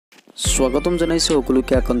স্বাগতম জানাইছো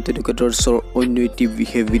সকলোকে আকান্ত এডুকেটৰ্ছৰ অন্য এটি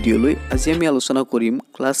বিশেষ ভিডিঅ'লৈ। আজি আমি আলোচনা কৰিম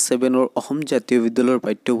ক্লাছ 7ৰ অসম জাতীয় বিদ্যালয়ৰ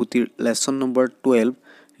পাঠ্যপুথিৰ lesson number 12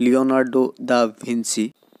 Leonardo da Vinci.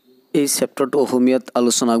 এই চেপ্টাৰটো অসমীয়াত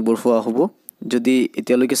আলোচনা আগবঢ়োৱা হ'ব। যদি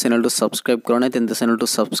এতিয়ালৈকে চেনেলটো সাবস্ক্ৰাইব কৰা নাই তেন্তে চেনেলটো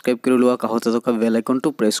সাবস্ক্ৰাইব কৰি লোৱা, কাষতে থকা বেল আইকনটো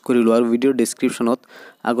প্ৰেছ কৰি লোৱা আৰু ভিডিঅ'ৰ ডেসক্ৰিপচনত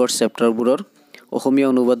আগৰ চেপ্টাৰবোৰৰ অসমীয়া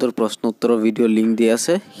অনুবাদৰ প্ৰশ্ন উত্তৰৰ ভিডিঅ' লিংক দিয়া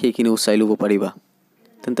আছে, সেইখিনিও চাই ল'ব পাৰিবা।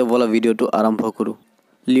 তেন্তে বলা ভিডিঅ'টো আৰম্ভ কৰোঁ।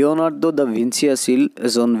 লিওনাৰ্ডো দা ভিঞ্চি আছিল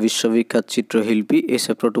এজন বিশ্ববিখ্যাত চিত্ৰশিল্পী। এই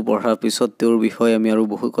চেপ্টাৰটো পঢ়াৰ পিছত তেওঁৰ বিষয়ে আমি আৰু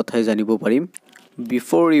বহু কথাই জানিব পাৰিম।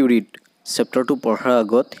 বিফ'ৰ ইউ ৰিড, চেপ্টাৰটো পঢ়াৰ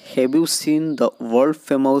আগত হেভ ইউ চিন the world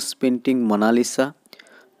famous painting Monalisa?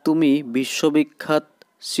 তুমি বিশ্ববিখ্যাত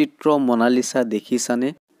চিত্ৰ মনালিছা দেখিছানে?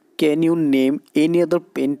 কেন U name any other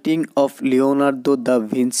painting of Leonardo da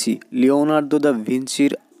Vinci? Leonardo দা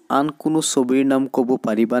ভিঞ্চিৰ আন কোনো ছবিৰ নাম ক'ব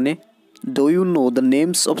পাৰিবানে? Do you know the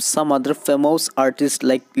names of some other famous artists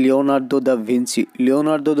like Leonardo da Vinci?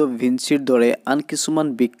 Leonardo da Vinci দৰে আন কিছুমান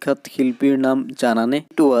বিখ্যাত শিল্পীৰ নাম জানানে?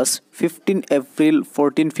 It was 15 April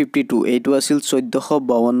 1452. এইটো আছিল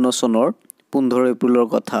 1452 চনৰ 15 এপ্ৰিলৰ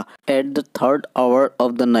কথা। At the third hour of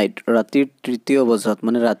the night, ৰাতিৰ তৃতীয় বজাত,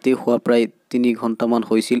 মানে ৰাতি হোৱা প্ৰায় 3 ঘণ্টামান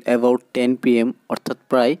হৈছিল। About 10 PM, অৰ্থাৎ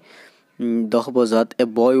প্ৰায় 10 বজাত, a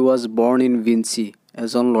boy was born in Vinci.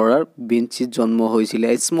 এজন ল'ৰাৰ ভিঞ্চিত জন্ম হৈছিল।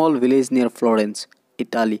 এ স্মল ভিলেজ নিয়াৰ ফ্লৰেন্স,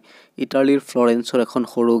 ইটালী। ইটালীৰ ফ্লৰেন্সৰ এখন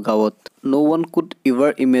সৰু গাঁৱত। নো ওৱান কুড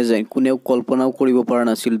ইভাৰ ইমেজিন, কোনেও কল্পনাও কৰিব পৰা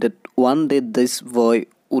নাছিল date one day this boy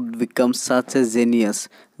would became ছাচ এ জেনিয়াছ,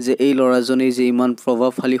 যে এই ল'ৰাজনে যে ইমান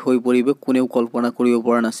প্ৰভাৱশালী হৈ পৰিব কোনেও কল্পনা কৰিব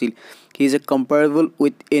পৰা নাছিল। He is a কম্পেৰেবল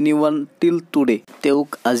with any one টিল টুডে, তেওঁক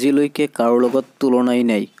আজিলৈকে কাৰো লগত তুলনাই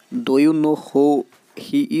নাই। Do you know who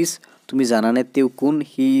he is, তুমি জানানে তেওঁ কোন?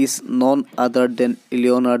 হি ইজ নন আদাৰ দেন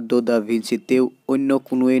লিওনাৰ্ডো দা ভিঞ্চি, তেওঁ অন্য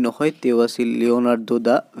কোনোৱেই নহয়, তেওঁ আছিল Leonardo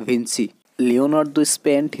da Vinci. Leonardo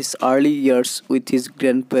spent his early years with his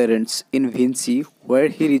grand parents in Vinci, ৱেৰ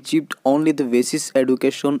he received only the basis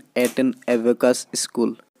education at N abacus school.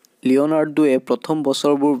 লিওনাৰ্ডোৱে প্ৰথম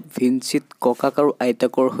বছৰবোৰ ভিঞ্চিত ককাক আৰু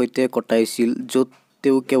আইতাকৰ সৈতে কটাইছিল, য'ত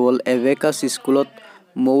তেওঁ কেৱল এবেকাছ স্কুলত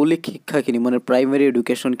মৌলিক শিক্ষাখিনি, মানে প্ৰাইমেৰী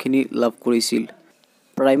এডুকেশ্যনখিনি লাভ কৰিছিল।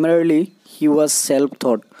 Primarily, he was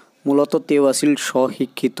self-taught. মূলত তেওঁ আছিল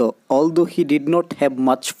স্বশিক্ষিত। Although he did not have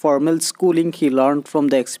much formal schooling, he learned from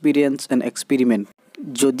the experience and experiment.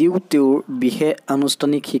 যদিও তেওঁৰ বিশেষ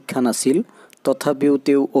আনুষ্ঠানিক শিক্ষা নাছিল, তথাপিও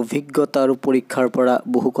তেওঁ অভিজ্ঞতা আৰু পৰীক্ষাৰ পৰা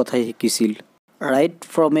বহু কথাই শিকিছিল। Right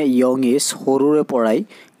from a young age, সৰুৰে পৰাই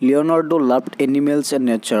Leonardo loved animals and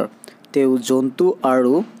nature. তেওঁ জন্তু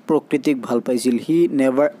আৰু প্ৰকৃতিক ভাল পাইছিল। He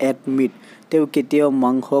never ate meat. তেওঁ কেতিয়াও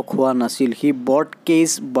মাংস খোৱা নাছিল। হি বট cage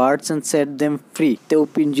birds and set them free, তেওঁ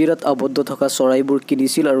পিঞ্জিৰাত আবদ্ধ থকা চৰাইবোৰ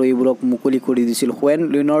কিনিছিল আৰু এইবোৰক মুকলি কৰি দিছিল। When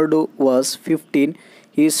Leonardo was 15,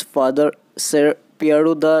 his father ছেৰ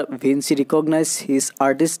পিয়েৰো da Vinci recognise his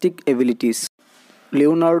artistic abilities.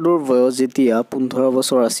 লিওনাৰ্ডোৰ বয়স যেতিয়া 15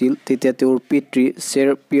 বছৰ আছিল, তেতিয়া তেওঁৰ পিতৃ ছেৰ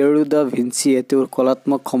পিয়েৰো দা ভিঞ্চিয়ে তেওঁৰ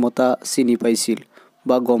কলাত্মক ক্ষমতা চিনি পাইছিল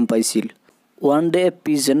বা গম পাইছিল। One day, a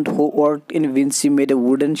peasant who worked in Vinci made a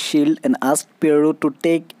wooden shield and asked Piero to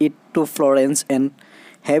take it to Florence and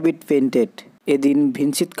have it painted. এদিন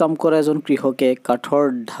ভিঞ্চিত কাম কৰা এজন কৃষকে কাঠৰ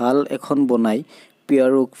ঢাল এখন বনাই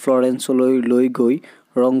পিয়েৰোক ফ্লৰেন্সলৈ লৈ গৈ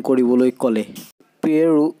ৰং কৰিবলৈ ক'লে।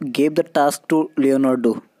 পিয়েৰো gave the task to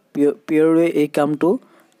Leonardo. পিয়েৰোৱে এই কামটো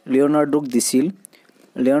লিওনাৰ্ডোক দিছিল।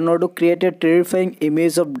 Leonardo created a terrifying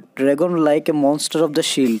image of dragon like a monster of the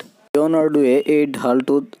shield. লিওনাৰ্ডোৱে এই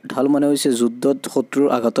ঢাল মানে হৈছে যুদ্ধত শত্ৰুৰ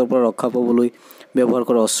আঘাতৰ পৰা ৰক্ষা পাবলৈ ব্যৱহাৰ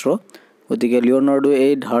কৰা অস্ত্ৰ। গতিকে লিওনাৰ্ডোৱে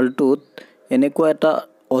এই ঢালটোত এনেকুৱা এটা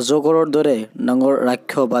অজগৰৰ দৰে ডাঙৰ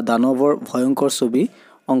ৰাক্ষস বা দানৱৰ ভয়ংকৰ ছবি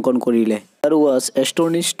অংকন কৰিলে। আৰু was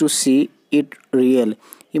এষ্টনিশ্ড two C it real,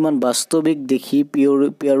 ইমান বাস্তৱিক দেখি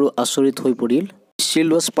পিয়েৰো আচৰিত হৈ পৰিল।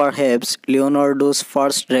 Shield was perhaps Leonardo's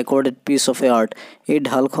first recorded piece of art. এই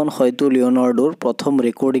ঢালখন হয়তো লিওনাৰ্ডোৰ প্ৰথম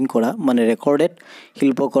ৰেকৰ্ডিং কৰা, মানে ৰেকৰ্ডেড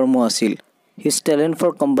শিল্পকৰ্ম আছিল। His talent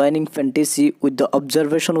for combining fantasy with the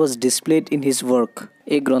observation was displayed in his work.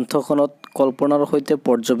 এই গ্ৰন্থখনত কল্পনাৰ সৈতে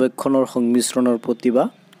পৰ্যবেক্ষণৰ সংমিশ্ৰণৰ প্ৰতিভা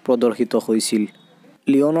প্ৰদৰ্শিত হৈছিল।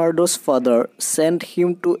 Leonardo's father sent him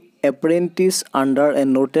to apprentice under a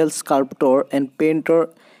noted sculptor and painter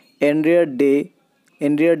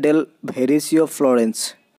Andrea del Verrocchio Florence.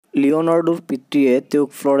 লিওনাৰ্ডোৰ পিতৃয়ে তেওঁক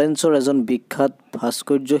ফ্লৰেন্সৰ এজন বিখ্যাত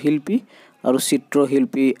ভাস্কৰ্যশিল্পী আৰু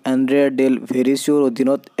চিত্ৰশিল্পী এণ্ড্ৰিয়া ডেল ভেৰিচিঅ'ৰ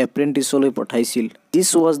অধীনত এপ্ৰেণ্টিছলৈ পঠাইছিল। দিছ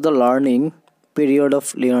was the learning period of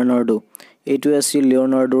Leonardo, এইটোৱে আছিল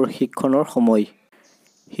লিওনাৰ্ডোৰ শিক্ষণৰ সময়।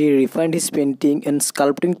 হি refined his painting and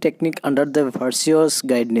sculpting technique under the ভাৰ্চিঅ'ছ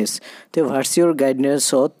guidance. তেওঁ ভাৰ্চিঅ'ৰ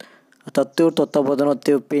গাইডনেছত, তেওঁৰ তত্বাৱধানত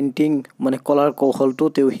তেওঁ পেইণ্টিং মানে কলাৰ কৌশলটো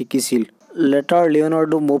তেওঁ শিকিছিল। Later,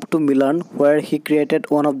 Leonardo moved to Milan, where he created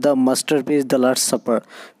one of the masterpiece, The Last Supper.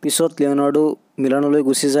 পিছত লিওনাৰ্ডো মিলানলৈ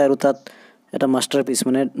গুচি যায় আৰু তাত এটা মাষ্টাৰপিচ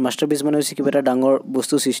মানে হৈছে কিবা এটা ডাঙৰ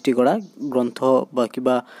বস্তু সৃষ্টি কৰা গ্ৰন্থ বা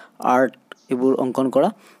কিবা আৰ্ট এইবোৰ অংকন কৰা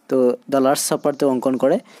তো দ্য লাষ্ট ছাপাৰ তেওঁ অংকন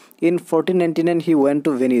কৰে in 1499 he went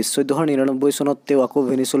to Venis 1499 চনত তেওঁ আকৌ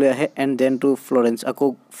ভেনিছলৈ আহে এণ্ড দেন টু ফ্লৰেন্স আকৌ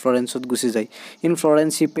ফ্লৰেন্সত গুচি যায় in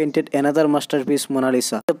Florence he painted another masterpiece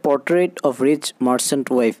Monalisa the portrait of rich merchant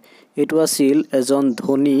wife এইটো আছিল এজন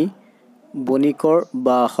ধনী বণিকৰ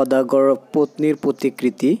বা সদাগৰ পত্নীৰ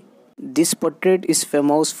প্ৰতিকৃতি This portrait is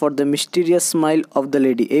famous for the mysterious smile of the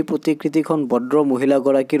lady. এই প্ৰতিকৃতিখন ভদ্ৰ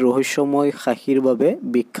মহিলাগৰাকীৰ ৰহস্যময় হাঁহিৰ বাবে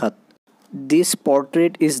বিখ্যাত This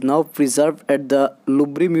portrait is now preserved at the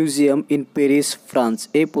Louvre Museum in Paris, France.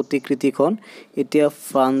 এই প্ৰতিকৃতিখন এতিয়া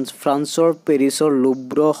ফ্ৰান্সৰ পেৰিছৰ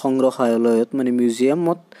লুভ্ৰ সংগ্ৰহালয়ত মানে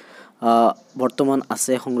মিউজিয়ামত বৰ্তমান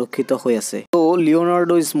আছে সংৰক্ষিত হৈ আছে তো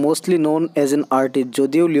Leonardo is mostly known as N artist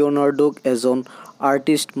যদিও লিওনাৰ্ডোক এজন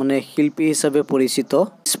আৰ্টিষ্ট মানে শিল্পী হিচাপে পৰিচিত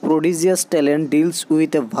প্ৰডিজিয়াছ talent deals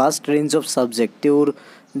with a vast range of subject তেওঁৰ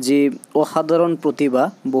যি অসাধাৰণ প্ৰতিভা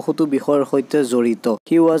বহুতো বিষয়ৰ সৈতে জড়িত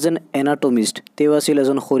হি ৱাজ এন এনাটমিষ্ট তেওঁ আছিল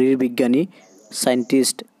এজন শৰীৰ বিজ্ঞানী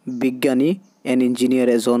চাইণ্টিষ্ট বিজ্ঞানী এন ইঞ্জিনিয়াৰ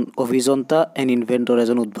এজন অভিযন্তা এন ইনভেণ্টৰ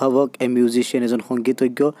এজন উদ্ভাৱক এ মিউজিচিয়ান এজন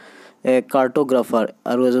সংগীতজ্ঞ এ কাৰ্টোগ্ৰাফাৰ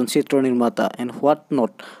আৰু এজন চিত্ৰ নিৰ্মাতা এণ্ড হোৱাট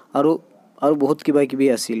নট আৰু বহুত কিবা কিবি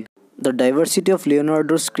আছিল The diversity of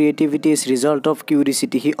Leonardo's creativity is result of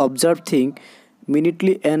curiosity. He observed things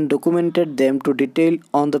minutely and documented them to detail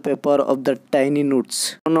on the paper of the tiny notes.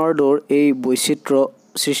 Leonardoৰ এই বৈচিত্ৰ্য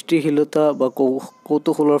সৃষ্টিশীলতা বা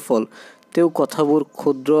কৌতূহলৰ ফল তেওঁ কথাবোৰ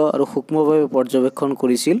ক্ষুদ্ৰ আৰু সূক্ষ্মভাৱে পৰ্যবেক্ষণ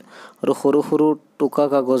কৰিছিল আৰু সৰু সৰু টোকা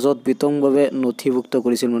কাগজত বিতংভাৱে নথিভুক্ত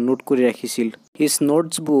কৰিছিল নোট কৰি ৰাখিছিল His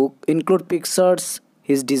notes book include pictures,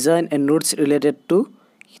 his design and notes related to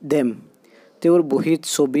them. তেওঁৰ বহীত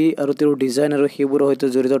ছবি আৰু তেওঁৰ ডিজাইন আৰু সেইবোৰৰ সৈতে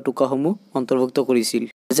জড়িত টোকাসমূহ অন্তৰ্ভুক্ত কৰিছিল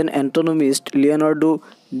as N এন্টনমিষ্ট Leonardo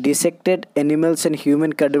ডিছেক্টেড animals and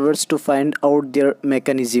human ক্যাডাভাৰ্ছ to find out there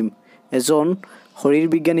mechanism এজন শৰীৰ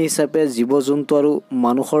বিজ্ঞানী হিচাপে জীৱ জন্তু আৰু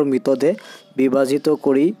মানুহৰ মৃতদেহ বিভাজিত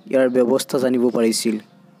কৰি ইয়াৰ ব্যৱস্থা জানিব পাৰিছিল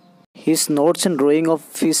His notes and drawing of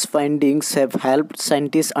his findings have helped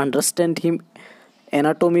scientists understand him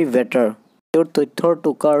anatomy better. তেওঁৰ তথ্যৰ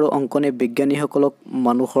টোকা আৰু অংকনে বিজ্ঞানীসকলক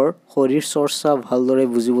মানুহৰ শৰীৰ চৰ্চা ভালদৰে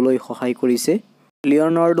বুজিবলৈ সহায় কৰিছে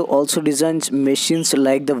Leonardo also designs machines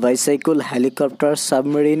like the bicycle, helicopter,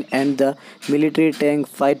 submarine and the military tank,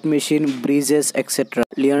 fight machine, bridges, etc.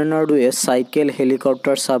 Leonardo A cycle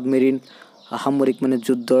helicopter সাবমেৰিন সামৰিক মানে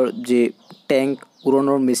যুদ্ধৰ যে ট্যাঙ্ক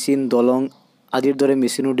উৰণৰ মেচিন দলং আদিৰ দৰে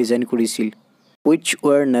মেচিনো ডিজাইন কৰিছিল which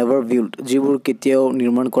were never built যিবোৰ কেতিয়াও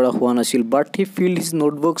নিৰ্মাণ কৰা হোৱা নাছিল but he filled his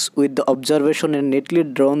notebooks with the observation and neatly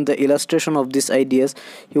drawn the illustration of these ideas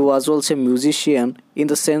he was also a musician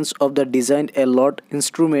in the sense of the designed a lot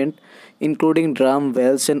instrument including drum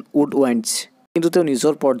bells and woodwinds কিন্তু তেওঁ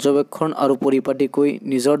নিজৰ পৰ্যবেক্ষণ আৰু পৰিপাটিকৈ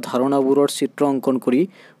নিজৰ ধাৰণাবোৰৰ চিত্ৰ অংকন কৰি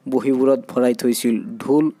বহীবোৰত ভৰাই থৈছিল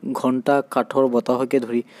ঢোল ঘণ্টা কাঠৰ বতাহকে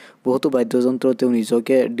ধৰি বহুতো বাদ্যযন্ত্ৰ তেওঁ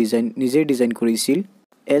নিজেই ডিজাইন কৰিছিল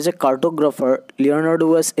As a cartographer, Leonardo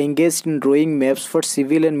was engaged in drawing maps for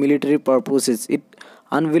civil and military purposes. It's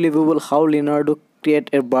unbelievable how Leonardo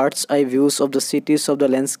created a bird's eye views of the cities, of the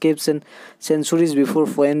landscapes, and centuries before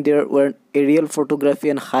when there were aerial photography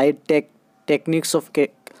and high-tech techniques of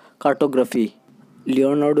cartography.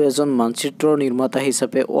 Leonardo এজন মানচিত্ৰ নিৰ্মাতা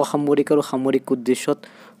হিচাপে অসামৰিক আৰু সামৰিক উদ্দেশ্যত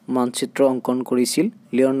মানচিত্ৰ অংকন কৰিছিল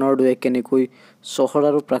লিওনাৰ্ডোৱে কেনেকৈ চহৰ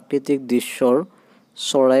আৰু প্ৰাকৃতিক দৃশ্যৰ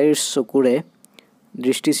চৰাইৰ চকুৰে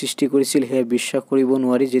দৃষ্টি সৃষ্টি কৰিছিল হে বিশ্বাস কৰিব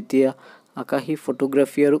নোৱাৰি যেতিয়া আকাশী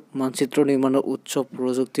ফটোগ্ৰাফি আৰু মানচিত্ৰ নিৰ্মাণৰ উচ্চ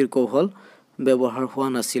প্ৰযুক্তিৰ কৌশল ব্যৱহাৰ হোৱা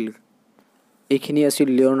নাছিল এইখিনি আছিল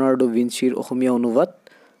লিওনাৰ্ডো ভিঞ্চিৰ অসমীয়া অনুবাদ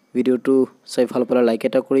ভিডিওটো চাই ভাল পালে লাইক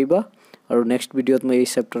এটা কৰিবা আৰু নেক্সট ভিডিওত মই এই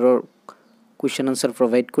চেপ্টাৰৰ কোৱেশ্চন আনসাৰ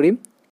প্ৰভাইড কৰিম